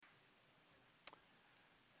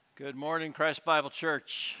Good morning, Christ Bible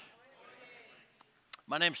Church.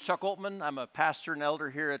 My name's Chuck Oltman. I'm a pastor and elder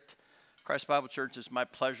here at Christ Bible Church. It's my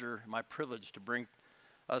pleasure, my privilege to bring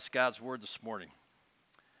us God's Word this morning.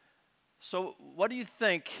 So, what do you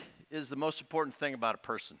think is the most important thing about a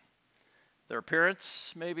person? Their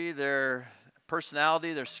appearance, maybe, their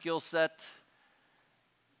personality, their skill set,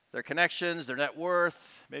 their connections, their net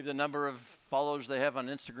worth, maybe the number of followers they have on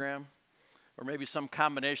Instagram, or maybe some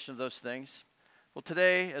combination of those things. Well,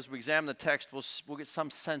 today, as we examine the text, we'll get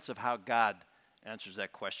some sense of how God answers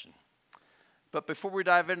that question. But before we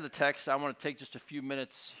dive into the text, I want to take just a few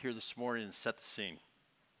minutes here this morning and set the scene.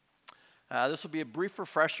 This will be a brief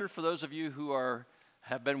refresher for those of you who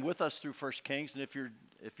have been with us through 1 Kings, and if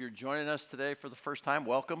you're joining us today for the first time,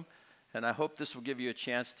 welcome. And I hope this will give you a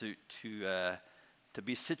chance to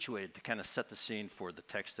be situated, to kind of set the scene for the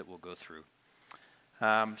text that we'll go through.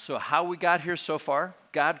 So how we got here so far,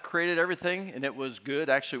 God created everything, and it was good.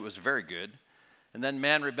 Actually, it was very good. And then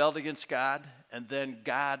man rebelled against God, and then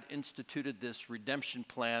God instituted this redemption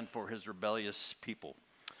plan for his rebellious people.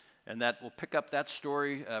 And that we'll pick up that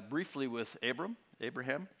story briefly with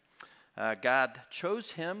Abraham. God chose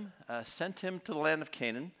him, sent him to the land of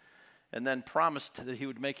Canaan, and then promised that he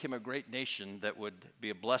would make him a great nation that would be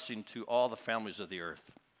a blessing to all the families of the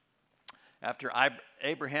earth. After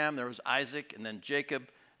Abraham, there was Isaac, and then Jacob,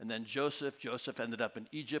 and then Joseph. Joseph ended up in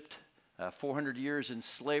Egypt, 400 years in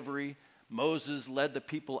slavery. Moses led the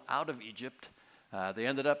people out of Egypt. They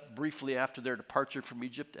ended up briefly after their departure from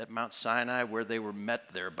Egypt at Mount Sinai, where they were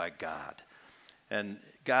met there by God. And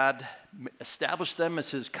God established them as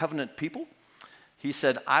his covenant people. He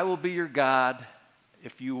said, I will be your God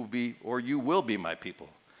if you will be my people.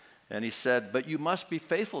 And he said, but you must be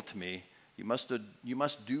faithful to me. You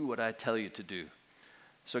must do what I tell you to do.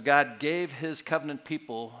 So God gave his covenant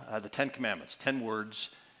people the 10 commandments, 10 words,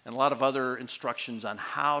 and a lot of other instructions on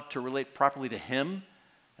how to relate properly to him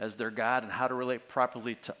as their God and how to relate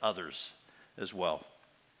properly to others as well.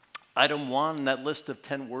 Item 1 in that list of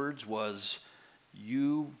 10 words was,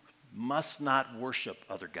 you must not worship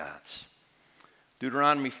other gods.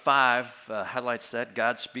 Deuteronomy 5 highlights that.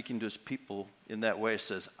 God speaking to his people in that way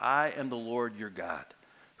says, I am the Lord your God,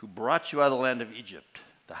 who brought you out of the land of Egypt,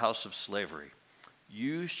 the house of slavery.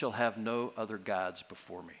 You shall have no other gods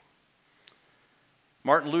before me.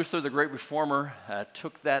 Martin Luther, the great reformer,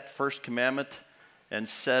 took that first commandment and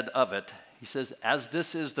said of it, he says, as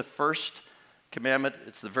this is the first commandment,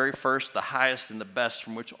 it's the very first, the highest, and the best,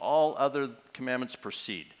 from which all other commandments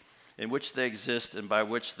proceed, in which they exist and by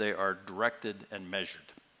which they are directed and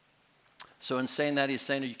measured. So in saying that, he's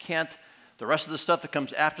saying the rest of the stuff that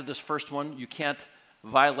comes after this first one, you can't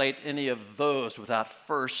violate any of those without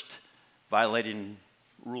first violating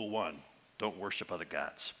rule 1. Don't worship other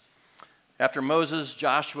gods. After Moses,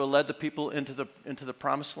 Joshua led the people into the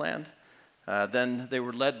promised land. Then they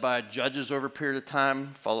were led by judges over a period of time,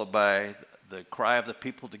 followed by the cry of the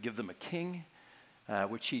people to give them a king,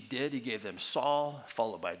 which he did. He gave them Saul,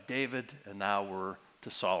 followed by David, and now we're to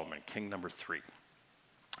Solomon, king number 3.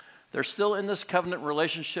 They're still in this covenant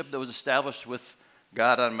relationship that was established with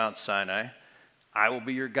God on Mount Sinai. I will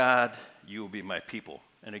be your God, you will be my people.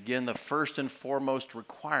 And again, the first and foremost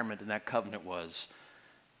requirement in that covenant was,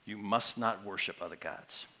 you must not worship other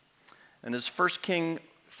gods. And as First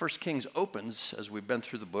Kings opens, as we've been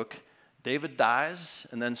through the book, David dies,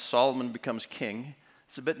 and then Solomon becomes king.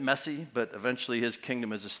 It's a bit messy, but eventually his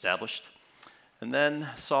kingdom is established. And then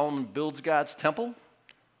Solomon builds God's temple.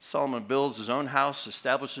 Solomon builds his own house,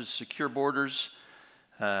 establishes secure borders,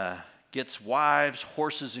 gets wives,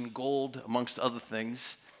 horses, and gold, amongst other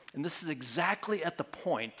things. And this is exactly at the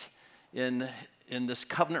point in this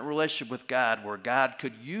covenant relationship with God where God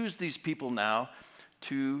could use these people now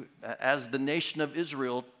to, as the nation of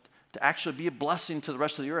Israel, to actually be a blessing to the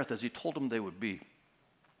rest of the earth, as he told them they would be.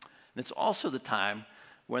 And it's also the time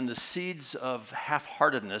when the seeds of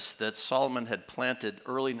half-heartedness that Solomon had planted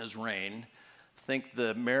early in his reign, think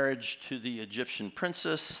the marriage to the Egyptian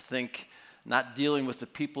princess, think not dealing with the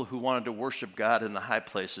people who wanted to worship God in the high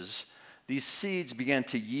places, these seeds began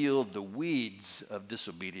to yield the weeds of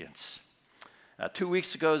disobedience. 2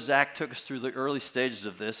 weeks ago, Zach took us through the early stages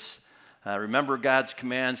of this. Remember God's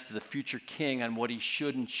commands to the future king on what he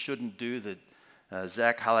should and shouldn't do that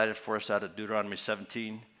Zach highlighted for us out of Deuteronomy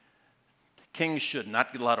 17. Kings should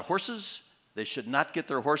not get a lot of horses. They should not get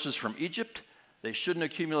their horses from Egypt. They shouldn't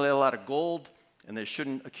accumulate a lot of gold, and they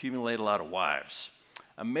shouldn't accumulate a lot of wives.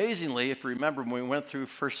 Amazingly, if you remember when we went through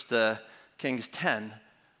 1 Kings 10,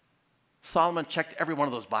 Solomon checked every one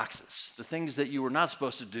of those boxes. The things that you were not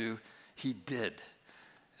supposed to do, he did.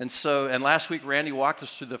 And last week, Randy walked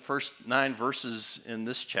us through the first 9 verses in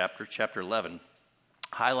this chapter, chapter 11,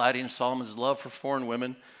 highlighting Solomon's love for foreign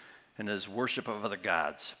women and his worship of other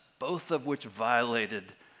gods, both of which violated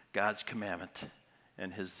God's commandment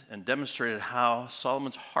and demonstrated how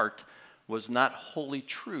Solomon's heart was not wholly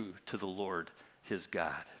true to the Lord, his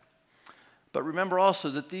God. But remember also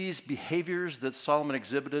that these behaviors that Solomon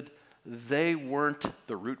exhibited, they weren't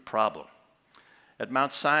the root problem. At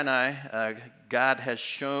Mount Sinai, God has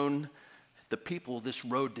shown the people this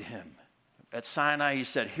road to him. At Sinai, he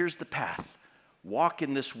said, here's the path. Walk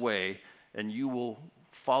in this way, and you will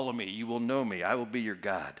follow me. You will know me. I will be your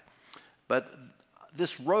God. But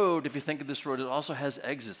this road, if you think of this road, it also has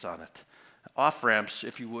exits on it. Off-ramps,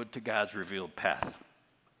 if you would, to God's revealed path.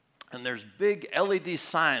 And there's big LED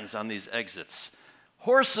signs on these exits.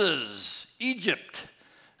 Horses, Egypt,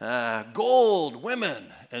 gold, women.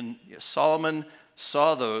 And Solomon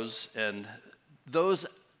saw those, and those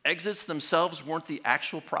exits themselves weren't the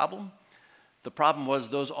actual problem. The problem was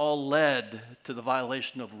those all led to the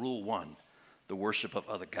violation of Rule 1, the worship of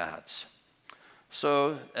other gods.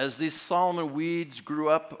 So as these Solomon weeds grew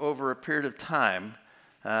up over a period of time,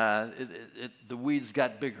 the weeds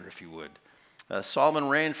got bigger, if you would. Solomon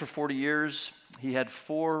reigned for 40 years. He had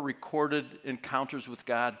 4 recorded encounters with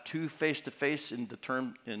God, 2 face-to-face in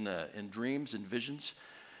dreams and visions,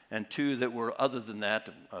 and 2 that were other than that,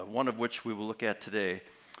 one of which we will look at today.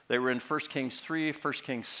 They were in 1 Kings 3, 1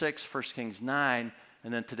 Kings 6, 1 Kings 9,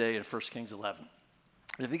 and then today in 1 Kings 11.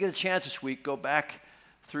 And if you get a chance this week, go back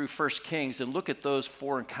through 1 Kings and look at those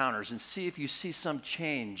 4 encounters and see if you see some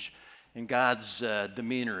change in God's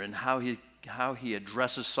demeanor and how he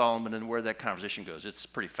addresses Solomon and where that conversation goes. It's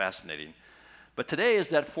pretty fascinating. But today is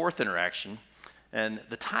that 4th interaction, and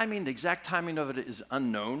the exact timing of it is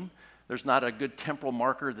unknown. There's not a good temporal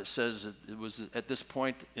marker that says it was at this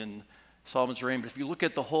point in Solomon's reign. But if you look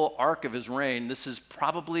at the whole arc of his reign, this is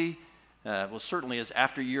probably, certainly is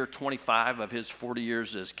after year 25 of his 40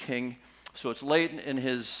 years as king. So it's late in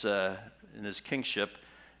his kingship.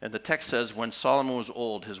 And the text says, when Solomon was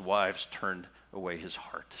old, his wives turned away his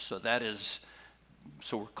heart. So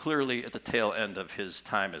we're clearly at the tail end of his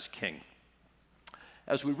time as king.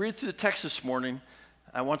 As we read through the text this morning,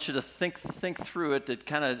 I want you to think through it.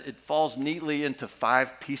 It falls neatly into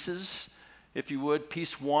 5 pieces, if you would.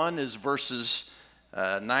 Piece 1 is verses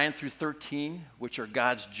 9 through 13, which are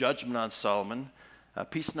God's judgment on Solomon.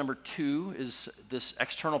 Piece number 2 is this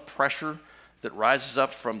external pressure that rises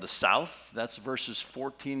up from the south. That's verses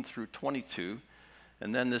 14 through 22.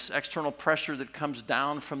 And then this external pressure that comes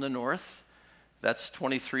down from the north. That's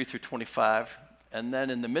 23 through 25. And then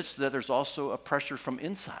in the midst of that, there's also a pressure from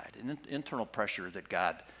inside, an internal pressure that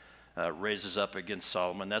God raises up against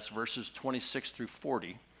Solomon. That's verses 26 through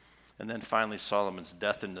 40. And then finally, Solomon's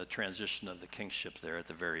death and the transition of the kingship there at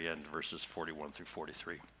the very end, verses 41 through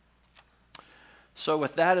 43. So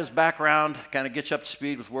with that as background, kind of get you up to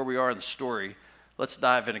speed with where we are in the story, let's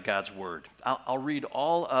dive into God's word. I'll read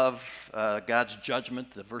all of God's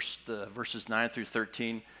judgment, the verses 9 through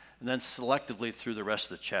 13, and then selectively through the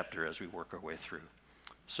rest of the chapter as we work our way through.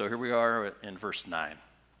 So here we are in verse 9.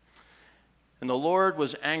 And the Lord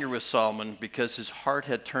was angry with Solomon because his heart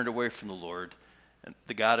had turned away from the Lord,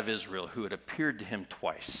 the God of Israel, who had appeared to him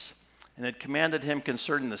twice, and had commanded him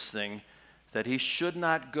concerning this thing, that he should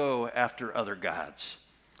not go after other gods.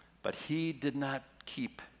 But he did not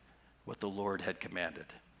keep what the Lord had commanded.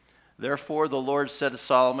 Therefore the Lord said to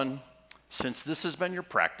Solomon, since this has been your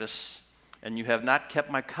practice, and you have not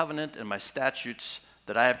kept my covenant and my statutes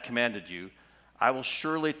that I have commanded you, I will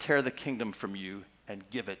surely tear the kingdom from you and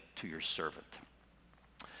give it to your servant.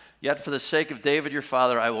 Yet for the sake of David your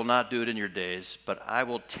father, I will not do it in your days, but I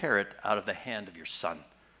will tear it out of the hand of your son.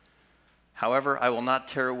 However, I will not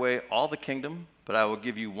tear away all the kingdom, but I will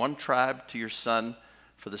give you 1 tribe to your son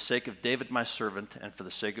for the sake of David my servant and for the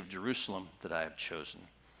sake of Jerusalem that I have chosen.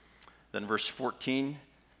 Then verse 14,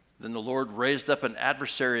 then the Lord raised up an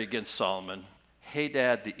adversary against Solomon,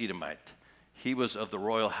 Hadad the Edomite. He was of the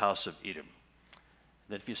royal house of Edom.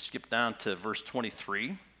 Then if you skip down to verse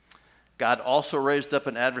 23, God also raised up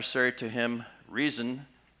an adversary to him, Rezin,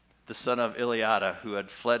 the son of Eliada, who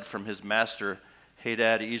had fled from his master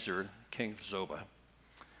Hadad-ezer, king of Zobah.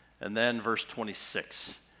 And then verse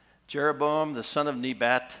 26, Jeroboam, the son of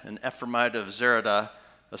Nebat, an Ephraimite of Zeradah,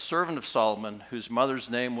 a servant of Solomon, whose mother's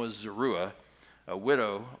name was Zeruiah, a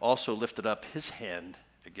widow, also lifted up his hand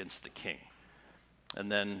against the king.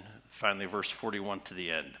 And then finally verse 41 to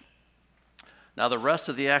the end. Now the rest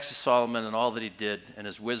of the acts of Solomon and all that he did and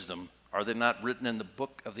his wisdom, are they not written in the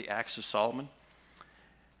book of the acts of Solomon?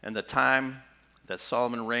 And the time that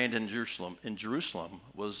Solomon reigned in Jerusalem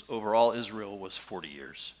was over all Israel was 40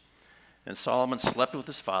 years. And Solomon slept with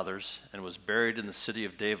his fathers and was buried in the city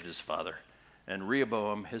of David his father. and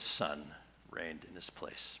Rehoboam, his son, reigned in his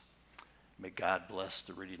place. May God bless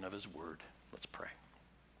the reading of his word. Let's pray.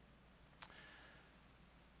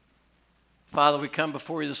 Father, we come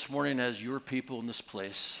before you this morning as your people in this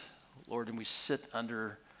place, Lord, and we sit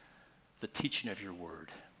under the teaching of your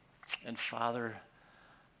word. And Father,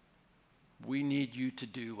 we need you to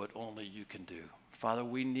do what only you can do. Father,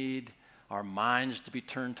 we need our minds to be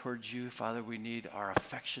turned towards you. Father, we need our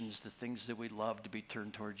affections, the things that we love, to be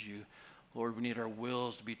turned towards you. Lord, we need our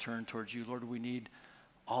wills to be turned towards you. Lord, we need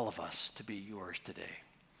all of us to be yours today.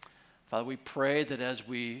 Father, we pray that as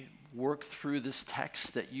we work through this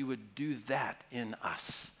text, that you would do that in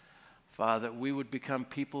us. Father, that we would become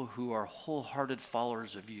people who are wholehearted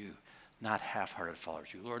followers of you, not half-hearted followers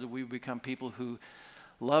of you. Lord, that we would become people who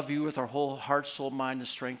love you with our whole heart, soul, mind, and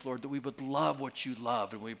strength, Lord, that we would love what you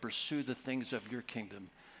love and we pursue the things of your kingdom,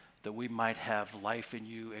 that we might have life in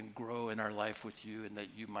you and grow in our life with you, and that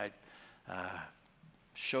you might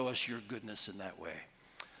show us your goodness in that way.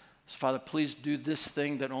 So, Father, please do this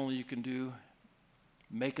thing that only you can do.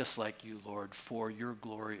 Make us like you, Lord, for your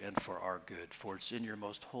glory and for our good. For it's in your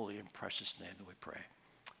most holy and precious name that we pray.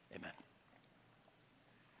 Amen.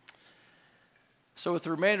 So with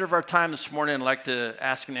the remainder of our time this morning, I'd like to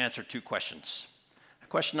ask and answer two questions.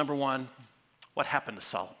 Question number one, what happened to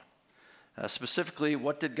Solomon? Specifically,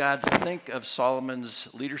 what did God think of Solomon's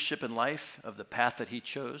leadership in life, of the path that he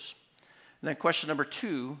chose? And then question number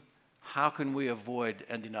two, how can we avoid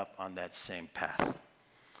ending up on that same path?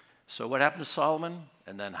 So what happened to Solomon,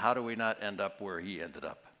 and then how do we not end up where he ended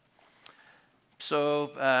up?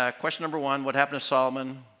 So question number one, what happened to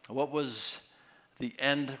Solomon? What was the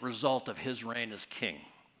end result of his reign as king?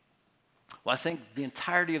 Well, I think the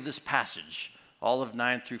entirety of this passage, all of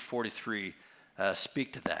 9 through 43,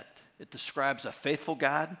 speak to that. It describes a faithful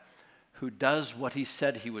God who does what he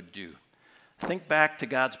said he would do. Think back to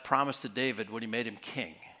God's promise to David when he made him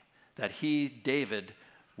king, that he, David,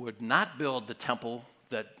 would not build the temple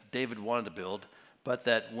that David wanted to build, but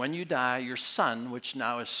that when you die, your son, which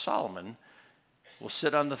now is Solomon, will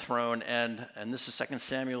sit on the throne. And this is 2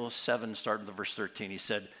 Samuel 7, starting with verse 13. He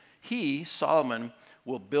said, he, Solomon,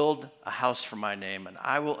 will build a house for my name, and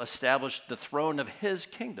I will establish the throne of his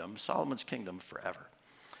kingdom, Solomon's kingdom, forever.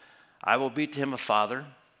 I will be to him a father,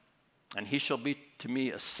 and he shall be to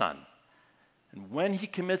me a son. And when he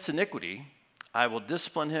commits iniquity, I will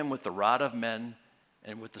discipline him with the rod of men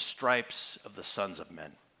and with the stripes of the sons of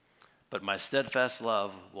men. But my steadfast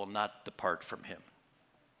love will not depart from him.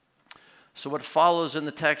 So what follows in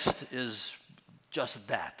the text is just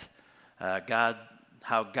that.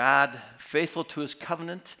 How God, faithful to his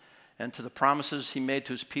covenant and to the promises he made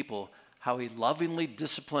to his people, how he lovingly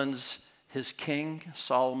disciplines his king,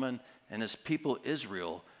 Solomon, and his people,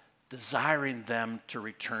 Israel, desiring them to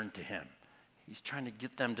return to him. He's trying to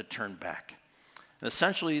get them to turn back. And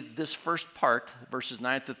essentially, this first part, verses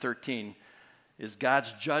 9 to 13, is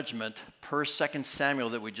God's judgment per 2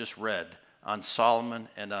 Samuel that we just read on Solomon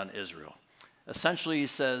and on Israel. Essentially, he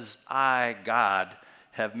says, I, God,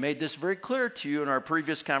 have made this very clear to you in our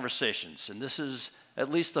previous conversations. And this is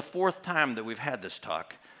at least the fourth time that we've had this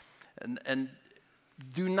talk. And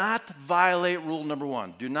do not violate rule number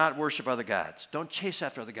one. Do not worship other gods. Don't chase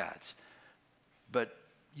after other gods. But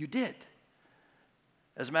you did.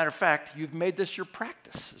 As a matter of fact, you've made this your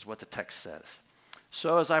practice, is what the text says.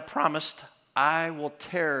 So as I promised, I will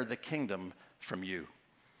tear the kingdom from you.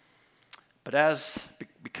 But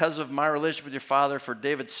because of my relationship with your father, for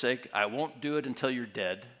David's sake, I won't do it until you're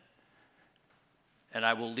dead. And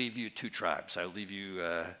I will leave you two tribes. I will leave you,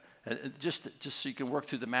 just so you can work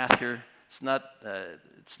through the math here. It's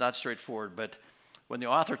not straightforward, but when the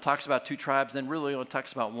author talks about two tribes, then really only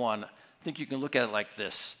talks about one. I think you can look at it like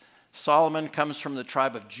this. Solomon comes from the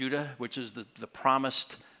tribe of Judah, which is the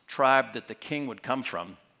promised tribe that the king would come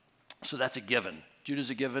from. So that's a given. Judah's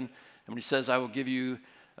a given. And when he says, I will give you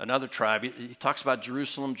another tribe, he talks about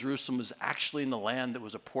Jerusalem. Jerusalem was actually in the land that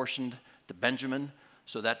was apportioned to Benjamin.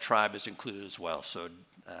 So that tribe is included as well. So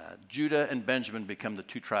Judah and Benjamin become the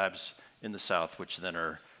two tribes in the south, which then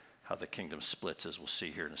are how the kingdom splits, as we'll see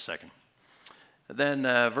here in a second. Then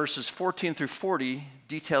verses 14 through 40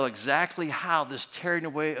 detail exactly how this tearing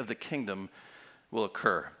away of the kingdom will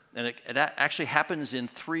occur. And it actually happens in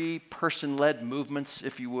three person-led movements,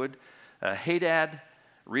 if you would. Hadad,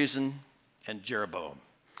 Rezin, and Jeroboam.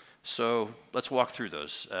 So let's walk through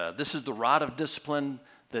those. This is the rod of discipline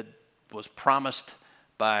that was promised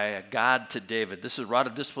by God to David. This is rod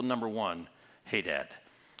of discipline number one, Hadad.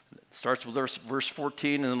 It starts with verse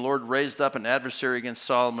 14, and the Lord raised up an adversary against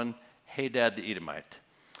Solomon, Hadad the Edomite.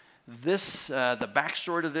 The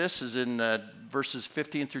backstory to this is in verses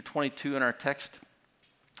 15 through 22 in our text.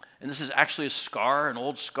 And this is actually a scar, an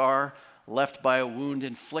old scar, left by a wound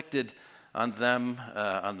inflicted on them,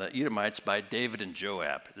 on the Edomites, by David and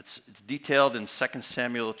Joab. It's detailed in 2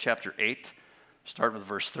 Samuel chapter 8, starting with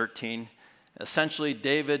verse 13. Essentially,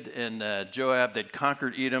 David and Joab, they'd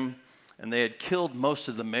conquered Edom, and they had killed most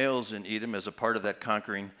of the males in Edom as a part of that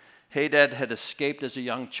conquering. Hadad had escaped as a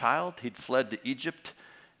young child. He'd fled to Egypt,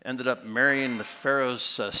 ended up marrying the Pharaoh's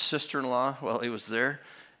sister-in-law while he was there,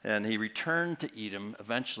 and he returned to Edom,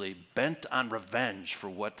 eventually bent on revenge for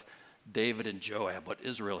what David and Joab, what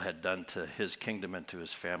Israel had done to his kingdom and to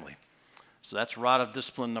his family. So that's rod of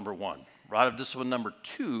discipline number one. Rod of discipline number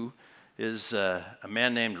two is a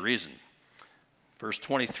man named Rezin. Verse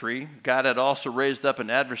 23, God had also raised up an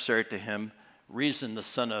adversary to him, Rezin, the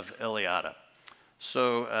son of Eliada.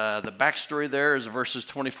 So the backstory there is verses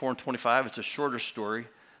 24 and 25. It's a shorter story,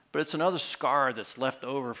 but it's another scar that's left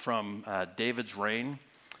over from David's reign.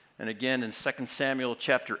 And again, in 2 Samuel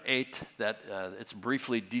chapter 8, that it's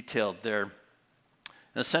briefly detailed there.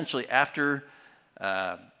 And essentially, after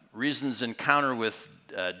Rezin's encounter with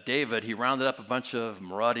David, he rounded up a bunch of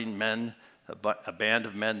marauding men, a band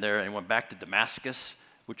of men there, and he went back to Damascus,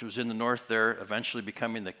 which was in the north there, eventually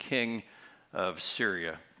becoming the king of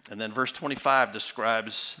Syria. And then verse 25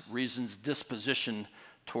 describes Rezin's disposition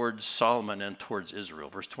towards Solomon and towards Israel.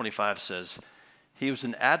 Verse 25 says, he was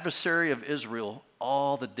an adversary of Israel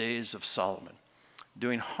all the days of Solomon,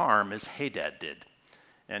 doing harm as Hadad did.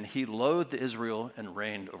 And he loathed Israel and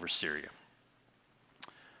reigned over Syria.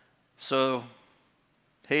 So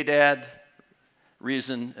Hadad,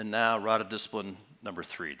 Rezin, and now rod of discipline number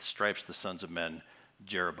three, the stripes the sons of men,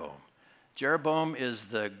 Jeroboam. Jeroboam is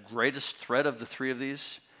the greatest threat of the three of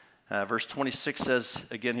these. Verse 26 says,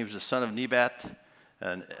 again, he was the son of Nebat,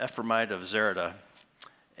 an Ephraimite of Zeradah.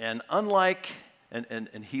 And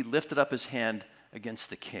he lifted up his hand against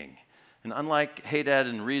the king. And unlike Hadad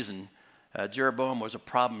and Rezin, Jeroboam was a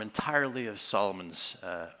problem entirely of Solomon's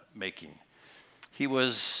making.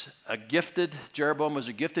 Jeroboam was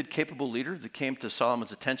a gifted, capable leader that came to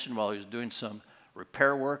Solomon's attention while he was doing some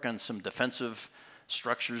repair work on some defensive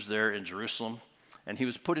structures there in Jerusalem. And he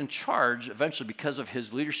was put in charge eventually because of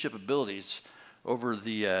his leadership abilities over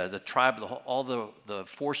the tribe, all the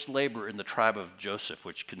forced labor in the tribe of Joseph,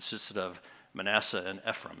 which consisted of Manasseh and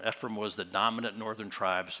Ephraim. Ephraim was the dominant northern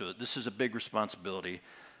tribe, so this is a big responsibility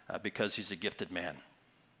because he's a gifted man.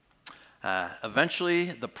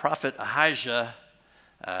 Eventually, the prophet Ahijah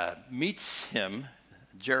meets him,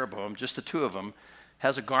 Jeroboam, just the two of them,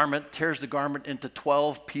 has a garment, tears the garment into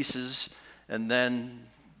 12 pieces, and then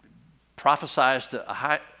prophesies to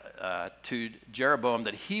Jeroboam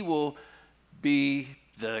that he will be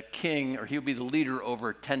the king, or he'll be the leader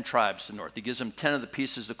over 10 tribes to the north. He gives him 10 of the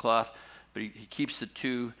pieces of cloth, but he keeps the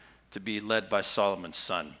two to be led by Solomon's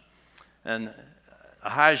son. And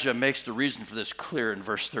Ahijah makes the reason for this clear in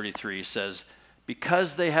verse 33. He says,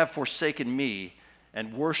 because they have forsaken me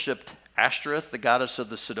and worshipped Ashtoreth, the goddess of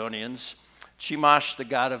the Sidonians, Chemosh, the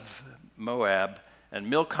god of Moab, and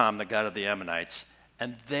Milcom, the god of the Ammonites,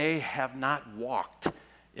 and they have not walked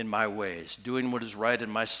in my ways, doing what is right in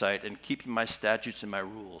my sight and keeping my statutes and my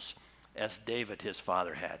rules, as David his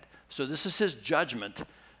father had. So this is his judgment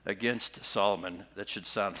against Solomon that should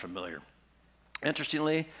sound familiar.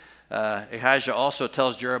 Interestingly, Ahijah also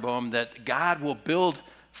tells Jeroboam that God will build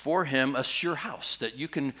for him a sure house, that you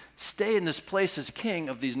can stay in this place as king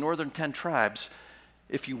of these northern 10 tribes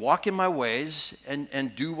if you walk in my ways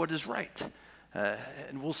and do what is right.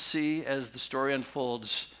 And we'll see as the story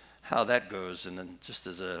unfolds how that goes. And then just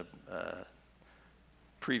as a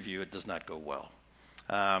preview, it does not go well.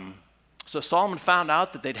 So Solomon found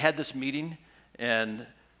out that they'd had this meeting and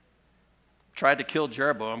tried to kill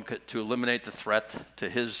Jeroboam to eliminate the threat to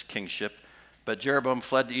his kingship. But Jeroboam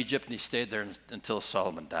fled to Egypt and he stayed there until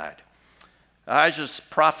Solomon died. Ahijah's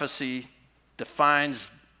prophecy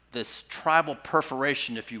defines this tribal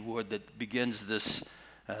perforation, if you would, that begins this,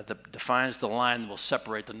 that defines the line that will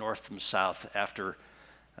separate the north from the south after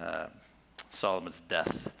Solomon's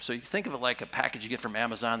death. So you think of it like a package you get from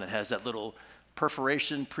Amazon that has that little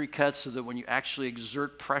perforation pre-cut so that when you actually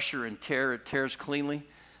exert pressure and tear, it tears cleanly.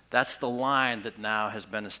 That's the line that now has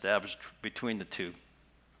been established between the two.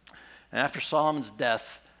 And after Solomon's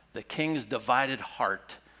death, the king's divided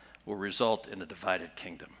heart will result in a divided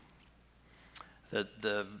kingdom.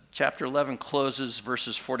 The chapter 11 closes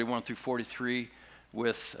verses 41 through 43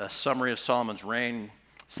 with a summary of Solomon's reign.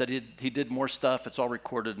 Said he did more stuff. It's all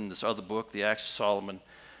recorded in this other book, the Acts of Solomon.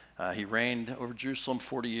 He reigned over Jerusalem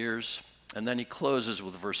 40 years, and then he closes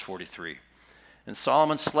with verse 43. And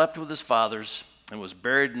Solomon slept with his fathers and was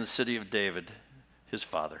buried in the city of David, his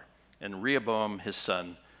father. And Rehoboam, his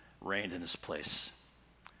son, reigned in his place.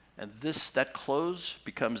 And that close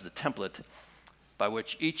becomes the template by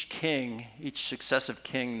which each successive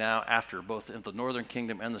king now after, both in the northern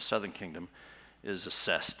kingdom and the southern kingdom, is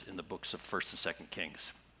assessed in the books of 1st and 2nd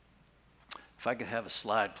Kings. If I could have a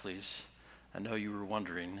slide, please. I know you were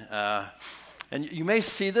wondering. And you may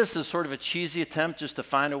see this as sort of a cheesy attempt just to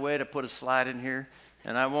find a way to put a slide in here.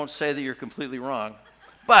 And I won't say that you're completely wrong.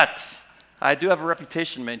 But I do have a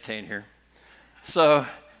reputation to maintain here. So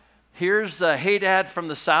here's Hadad from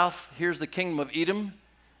the south. Here's the kingdom of Edom.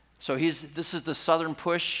 So this is the southern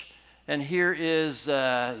push. And here is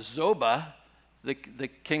Zobah, the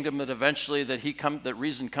kingdom that eventually that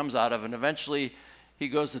Rezin comes out of. And eventually he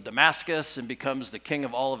goes to Damascus and becomes the king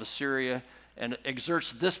of all of Assyria and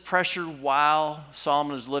exerts this pressure while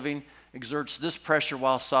Solomon is living,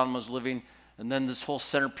 and then this whole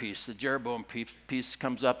centerpiece, the Jeroboam piece,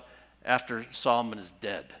 comes up after Solomon is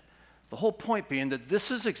dead. The whole point being that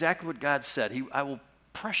this is exactly what God said. I will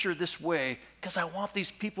pressure this way because I want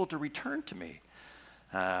these people to return to me.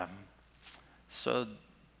 But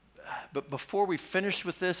before we finish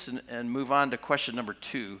with this and move on to question number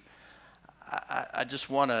 2, I just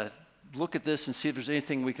want to look at this and see if there's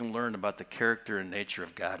anything we can learn about the character and nature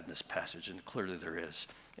of God in this passage, and clearly there is,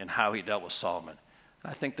 and how he dealt with Solomon.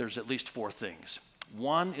 I think there's at least 4 things.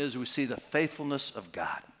 One is we see the faithfulness of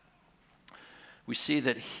God. We see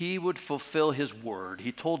that he would fulfill his word.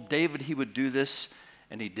 He told David he would do this,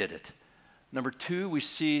 and he did it. Number 2, we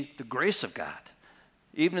see the grace of God.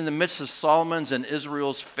 Even in the midst of Solomon's and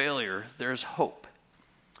Israel's failure, there's hope.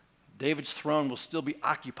 David's throne will still be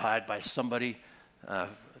occupied by somebody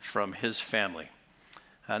from his family.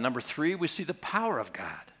 Number 3, we see the power of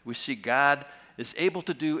God. We see God is able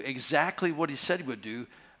to do exactly what he said he would do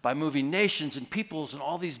by moving nations and peoples and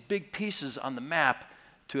all these big pieces on the map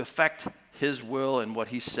to affect his will and what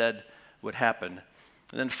he said would happen.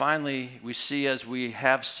 And then finally, we see, as we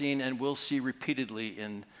have seen and will see repeatedly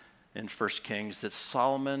in 1 Kings, that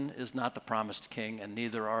Solomon is not the promised king, and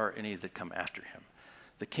neither are any that come after him.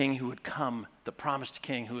 The king who would come, the promised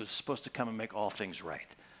king who is supposed to come and make all things right.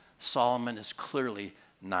 Solomon is clearly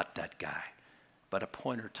not that guy, but a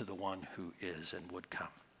pointer to the one who is and would come.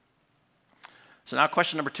 So now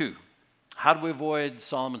question number 2. How do we avoid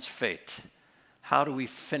Solomon's fate? How do we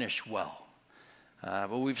finish well?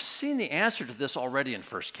 Well, we've seen the answer to this already in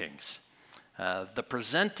 1 Kings. The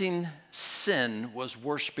presenting sin was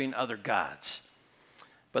worshiping other gods.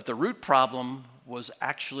 But the root problem was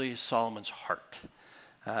actually Solomon's heart.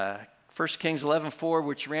 1 Kings 11:4,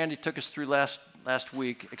 which Randy took us through last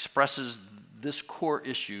week, expresses this core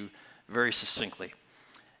issue very succinctly.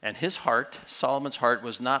 And his heart, Solomon's heart,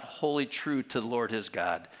 was not wholly true to the Lord his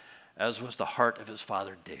God, as was the heart of his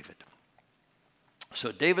father David.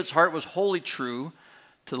 So David's heart was wholly true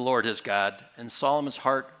to the Lord his God, and Solomon's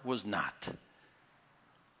heart was not.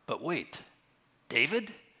 But wait,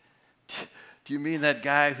 David? Do you mean that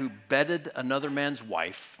guy who bedded another man's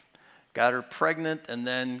wife, got her pregnant, and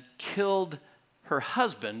then killed her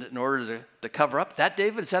husband in order to cover up? That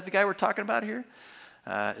David? Is that the guy we're talking about here?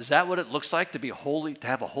 Is that what it looks like to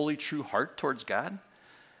have a holy, true heart towards God?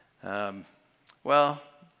 Well,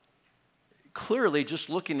 clearly, just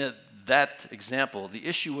looking at that example, the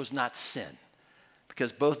issue was not sin,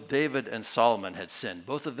 because both David and Solomon had sinned.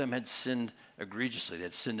 Both of them had sinned egregiously. They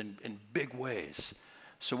had sinned in big ways.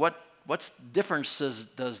 So what difference does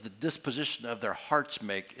the disposition of their hearts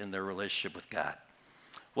make in their relationship with God?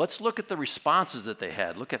 Let's look at the responses that they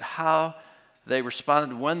had. Look at how they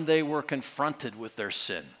responded when they were confronted with their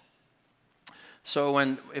sin. So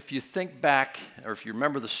if you think back, or if you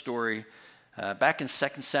remember the story, back in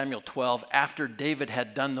 2 Samuel 12, after David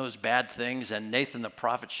had done those bad things and Nathan the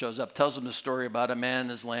prophet shows up, tells him the story about a man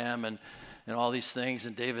and his lamb and all these things,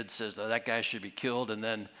 and David says, oh, that guy should be killed, and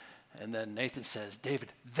then Nathan says,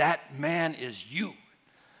 David, that man is you.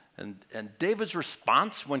 And David's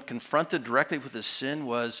response when confronted directly with his sin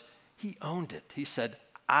was, he owned it. He said,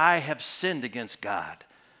 I have sinned against God.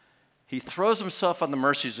 He throws himself on the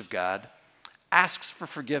mercies of God, asks for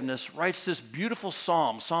forgiveness, writes this beautiful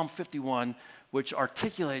psalm, Psalm 51, which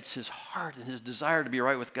articulates his heart and his desire to be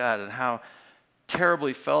right with God and how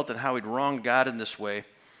terribly he felt and how he'd wronged God in this way.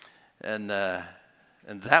 And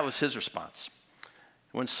that was his response.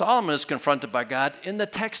 When Solomon is confronted by God, in the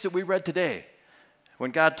text that we read today,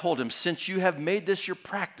 when God told him, since you have made this your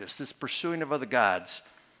practice, this pursuing of other gods,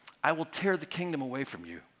 I will tear the kingdom away from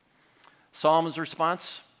you. Solomon's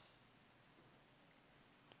response?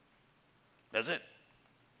 That's it.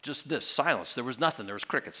 Just this, silence. There was nothing. There was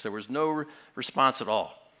crickets. There was no response at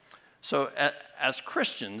all. So as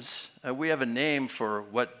Christians, we have a name for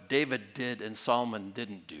what David did and Solomon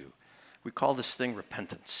didn't do. We call this thing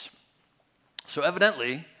repentance. So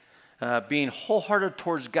evidently, being wholehearted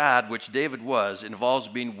towards God, which David was, involves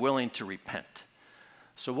being willing to repent.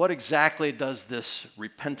 So what exactly does this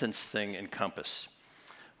repentance thing encompass?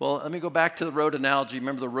 Well, let me go back to the road analogy.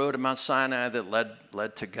 Remember the road at Mount Sinai that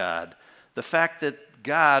led to God. The fact that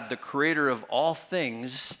God, the creator of all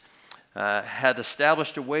things, had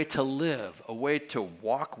established a way to live, a way to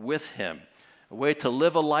walk with him, a way to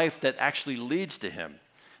live a life that actually leads to him.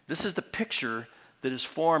 This is the picture that is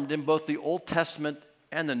formed in both the Old Testament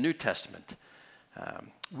and the New Testament.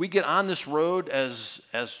 We get on this road as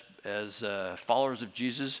followers of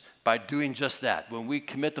Jesus by doing just that. When we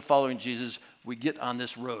commit to following Jesus, we get on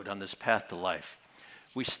this road, on this path to life.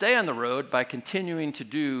 We stay on the road by continuing to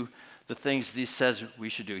do the things he says we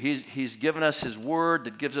should do. He's given us his word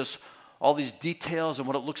that gives us all these details on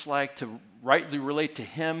what it looks like to rightly relate to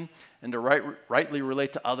him and to rightly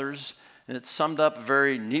relate to others. And it's summed up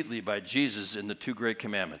very neatly by Jesus in the two great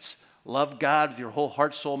commandments. Love God with your whole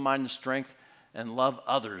heart, soul, mind, and strength, and love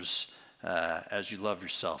others as you love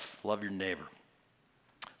yourself. Love your neighbor.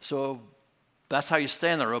 So that's how you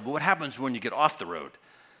stay on the road. But what happens when you get off the road?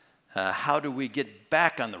 How do we get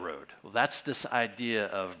back on the road? Well, that's this idea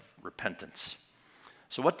of repentance.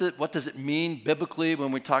 So what does it mean biblically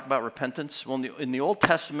when we talk about repentance? Well, in the Old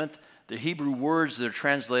Testament, the Hebrew words that are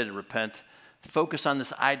translated repent focus on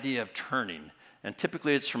this idea of turning. And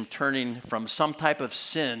typically it's from turning from some type of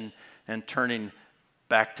sin and turning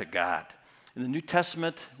back to God. In the New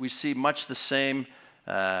Testament, we see much the same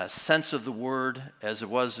sense of the word as it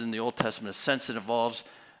was in the Old Testament, a sense that involves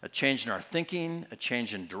a change in our thinking, a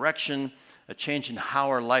change in direction, a change in how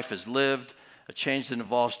our life is lived, a change that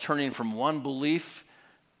involves turning from one belief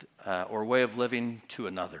or way of living to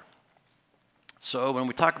another. So when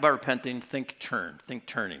we talk about repenting, think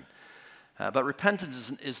turning. But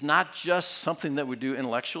repentance is not just something that we do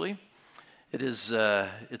intellectually. It is,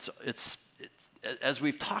 it's as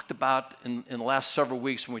we've talked about in the last several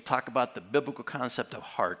weeks when we talk about the biblical concept of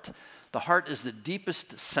heart. The heart is the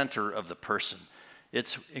deepest center of the person.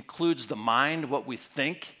 It includes the mind, what we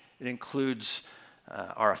think. It includes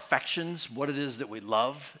our affections, what it is that we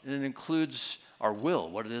love. And it includes our will,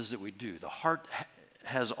 what it is that we do. The heart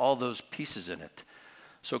has all those pieces in it.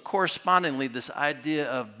 So correspondingly, this idea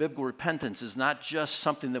of biblical repentance is not just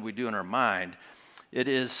something that we do in our mind. It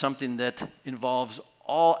is something that involves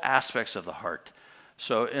all aspects of the heart.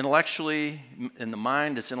 So intellectually, in the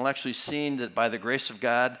mind, it's intellectually seen that by the grace of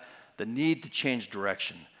God, the need to change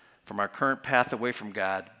direction from our current path away from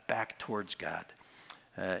God back towards God.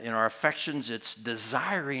 In our affections, it's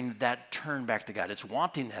desiring that turn back to God. It's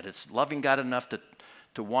wanting that. It's loving God enough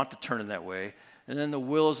to want to turn in that way. And then the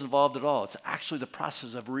will is involved at all. It's actually the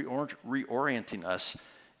process of reorienting us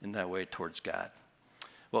in that way towards God.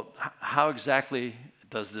 Well, how exactly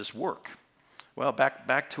does this work? Well,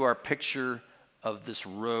 back to our picture of this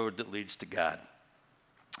road that leads to God.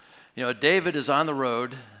 You know, David is on the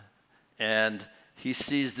road, and he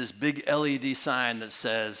sees this big LED sign that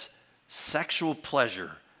says, sexual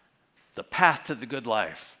pleasure, the path to the good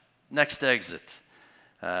life, next exit.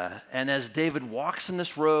 And as David walks in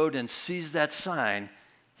this road and sees that sign,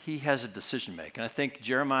 he has a decision to make. And I think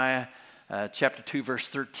Jeremiah chapter 2, verse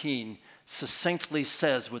 13 succinctly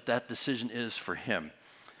says what that decision is for him.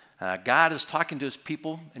 God is talking to his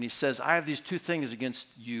people, and he says, I have these two things against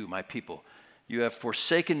you, my people. You have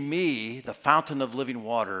forsaken me, the fountain of living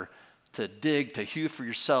water, to hew for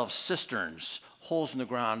yourselves cisterns, holes in the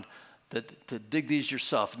ground, to dig these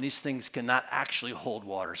yourself, and these things cannot actually hold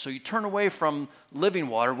water. So you turn away from living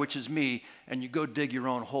water, which is me, and you go dig your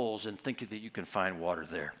own holes and think that you can find water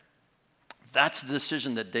there. That's the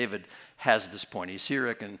decision that David has at this point. He's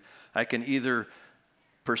here, I can either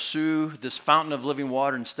pursue this fountain of living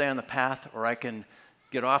water and stay on the path, or I can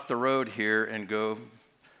get off the road here and go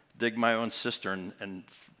dig my own cistern and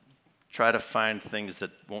try to find things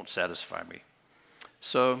that won't satisfy me.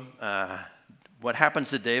 So what happens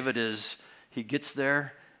to David is he gets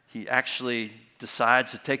there, he actually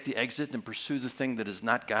decides to take the exit and pursue the thing that is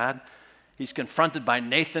not God. He's confronted by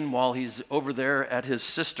Nathan while he's over there at his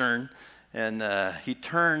cistern, and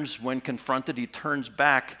when confronted, he turns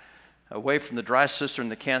back away from the dry cistern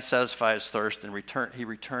that can't satisfy his thirst, and he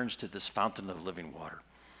returns to this fountain of living water.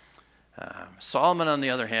 Solomon, on the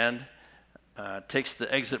other hand, takes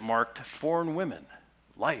the exit marked foreign women.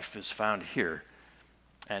 Life is found here,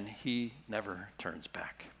 and he never turns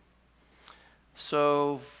back.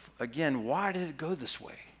 So, again, why did it go this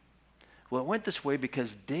way? Well, it went this way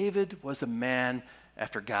because David was a man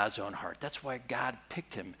after God's own heart. That's why God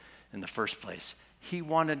picked him in the first place. He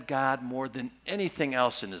wanted God more than anything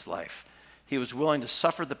else in his life. He was willing to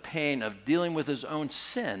suffer the pain of dealing with his own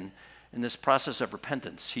sin in this process of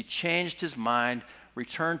repentance. He changed his mind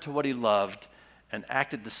returned to what he loved, and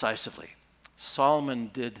acted decisively. Solomon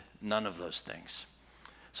did none of those things.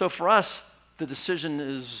 So for us, the decision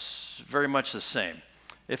is very much the same.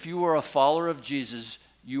 If you are a follower of Jesus,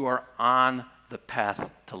 you are on the path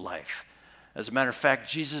to life. As a matter of fact,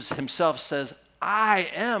 Jesus himself says, I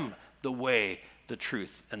am the way, the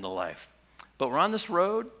truth, and the life. But we're on this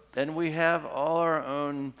road, and we have all our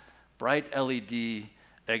own bright LED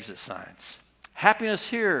exit signs. Happiness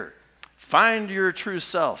here. Find your true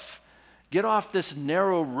self. Get off this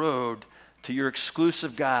narrow road to your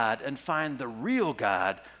exclusive God and find the real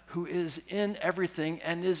God who is in everything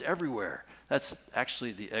and is everywhere. That's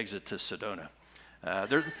actually the exit to Sedona.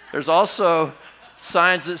 There's also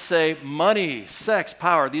signs that say money, sex,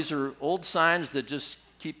 power. These are old signs that just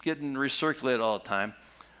keep getting recirculated all the time.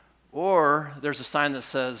 Or there's a sign that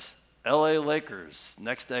says LA Lakers,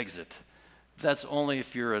 next exit. That's only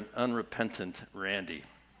if you're an unrepentant Randy.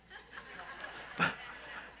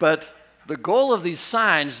 But the goal of these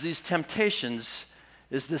signs, these temptations,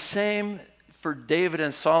 is the same for David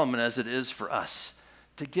and Solomon as it is for us,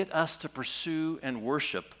 to get us to pursue and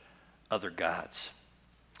worship other gods.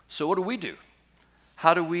 So what do?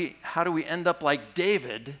 How do we end up like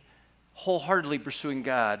David, wholeheartedly pursuing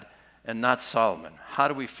God and not Solomon? How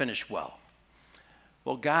do we finish well?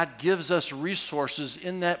 Well, God gives us resources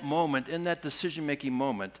in that moment, in that decision-making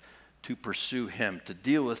moment, to pursue him, to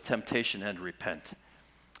deal with temptation and repent.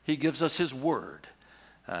 He gives us his word.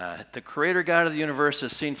 The creator God of the universe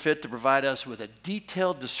has seen fit to provide us with a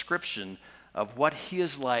detailed description of what he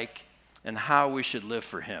is like and how we should live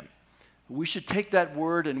for him. We should take that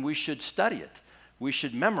word and we should study it. We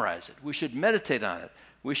should memorize it. We should meditate on it.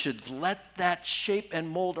 We should let that shape and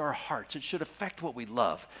mold our hearts. It should affect what we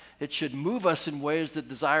love. It should move us in ways that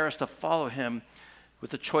desire us to follow him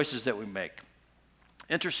with the choices that we make.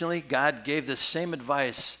 Interestingly, God gave this same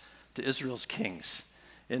advice to Israel's kings.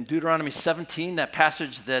 In Deuteronomy 17, that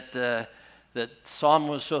passage that Solomon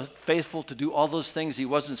was so faithful to do all those things he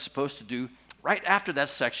wasn't supposed to do, right after that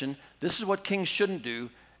section, this is what kings shouldn't do.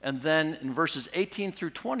 And then in verses 18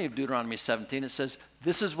 through 20 of Deuteronomy 17, it says,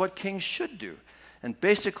 this is what kings should do. And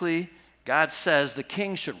basically, God says the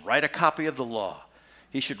king should write a copy of the law.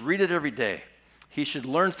 He should read it every day. He should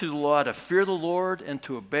learn through the law to fear the Lord and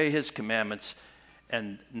to obey his commandments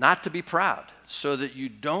and not to be proud, so that you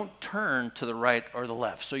don't turn to the right or the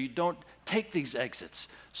left, so you don't take these exits,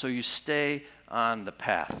 so you stay on the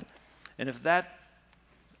path. And if that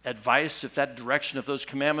advice, if that direction, if those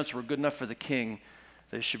commandments were good enough for the king,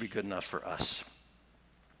 they should be good enough for us.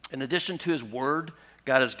 In addition to his word,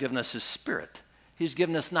 God has given us his spirit. He's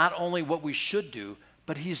given us not only what we should do,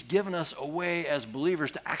 but he's given us a way as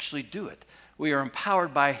believers to actually do it. We are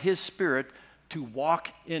empowered by his spirit to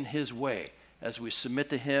walk in his way as we submit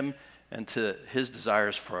to him and to his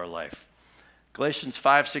desires for our life. Galatians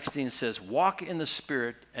 5:16 says, walk in the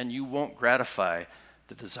spirit and you won't gratify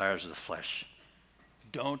the desires of the flesh.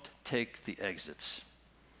 Don't take the exits.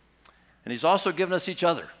 And he's also given us each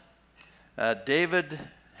other. David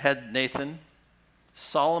had Nathan.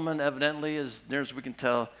 Solomon, evidently, as near as we can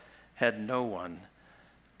tell, had no one.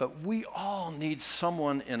 But we all need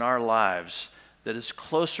someone in our lives that is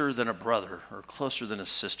closer than a brother or closer than a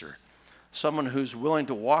sister. Someone who's willing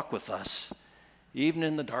to walk with us, even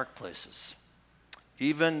in the dark places.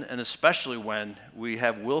 Even and especially when we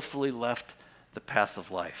have willfully left the path of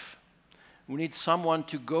life. We need someone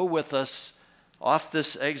to go with us off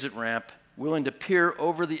this exit ramp, willing to peer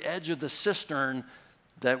over the edge of the cistern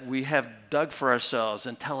that we have dug for ourselves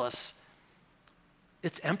and tell us,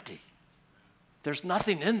 it's empty. There's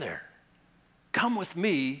nothing in there. Come with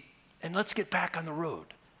me and let's get back on the road.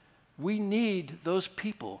 We need those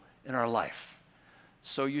people in our life.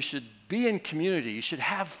 So you should be in community. You should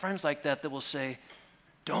have friends like that that will say,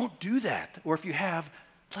 don't do that. Or if you have,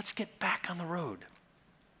 let's get back on the road.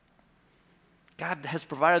 God has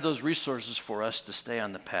provided those resources for us to stay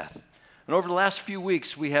on the path. And over the last few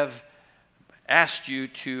weeks, we have asked you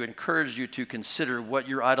to encourage you to consider what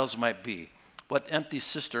your idols might be, what empty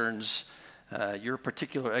cisterns your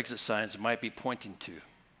particular exit signs might be pointing to.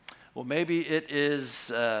 Well, maybe it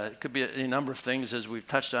could be any number of things as we've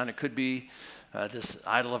touched on. It could be this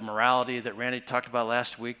idol of morality that Randy talked about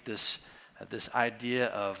last week, this idea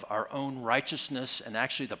of our own righteousness and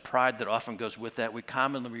actually the pride that often goes with that. We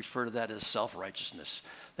commonly refer to that as self-righteousness.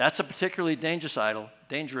 That's a particularly dangerous idol,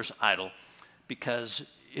 because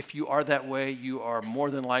if you are that way, you are more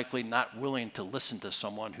than likely not willing to listen to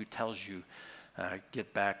someone who tells you,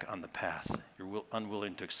 get back on the path. You're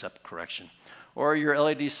unwilling to accept correction. Or your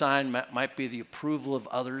LED sign might be the approval of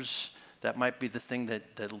others. That might be the thing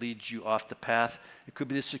that leads you off the path. It could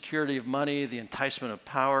be the security of money, the enticement of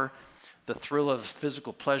power, the thrill of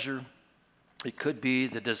physical pleasure. It could be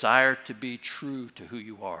the desire to be true to who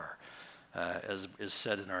you are, as is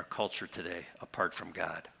said in our culture today, apart from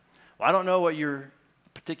God. Well, I don't know what your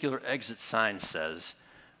particular exit sign says,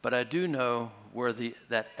 but I do know where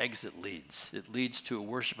that exit leads. It leads to a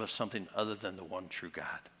worship of something other than the one true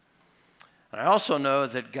God. And I also know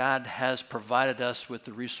that God has provided us with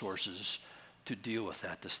the resources to deal with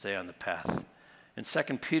that, to stay on the path. In 2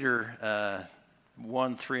 Peter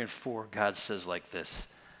 1, 3, and 4, God says like this,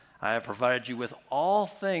 I have provided you with all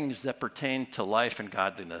things that pertain to life and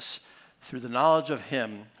godliness through the knowledge of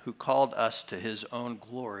him who called us to his own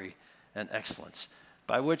glory and excellence,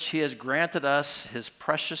 by which he has granted us his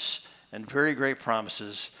precious and very great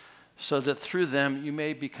promises, so that through them you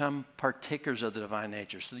may become partakers of the divine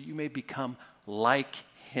nature, so that you may become like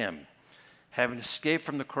him, having escaped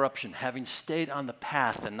from the corruption, having stayed on the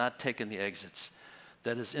path and not taken the exits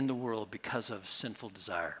that is in the world because of sinful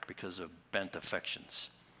desire, because of bent affections.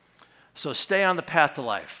 So stay on the path to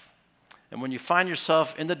life. And when you find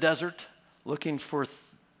yourself in the desert looking for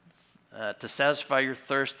to satisfy your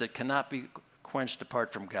thirst that cannot be quenched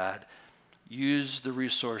apart from God, use the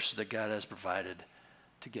resources that God has provided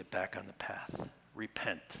to get back on the path.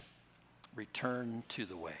 Repent. Return to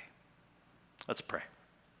the way. Let's pray.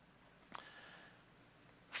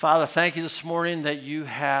 Father, thank you this morning that you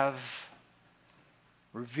have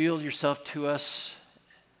revealed yourself to us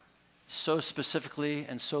so specifically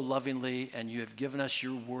and so lovingly, and you have given us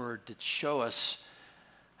your word to show us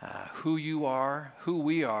who you are, who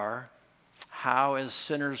we are, how as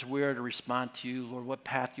sinners we are to respond to you, Lord, what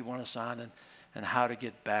path you want us on, and how to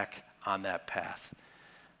get back on that path.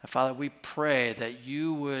 And Father, we pray that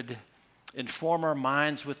you would inform our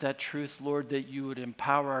minds with that truth, Lord, that you would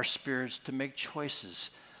empower our spirits to make choices,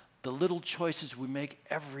 the little choices we make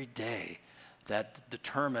every day that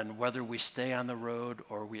determine whether we stay on the road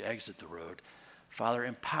or we exit the road. Father,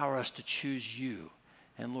 empower us to choose you.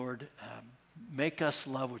 And Lord, make us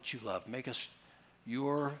love what you love. Make us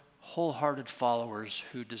your wholehearted followers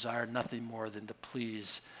who desire nothing more than to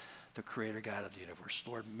please the Creator God of the universe.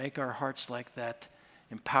 Lord, make our hearts like that.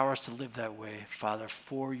 Empower us to live that way, Father,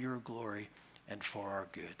 for your glory and for our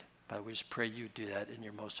good. Father, we just pray you do that in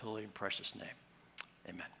your most holy and precious name.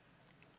 Amen.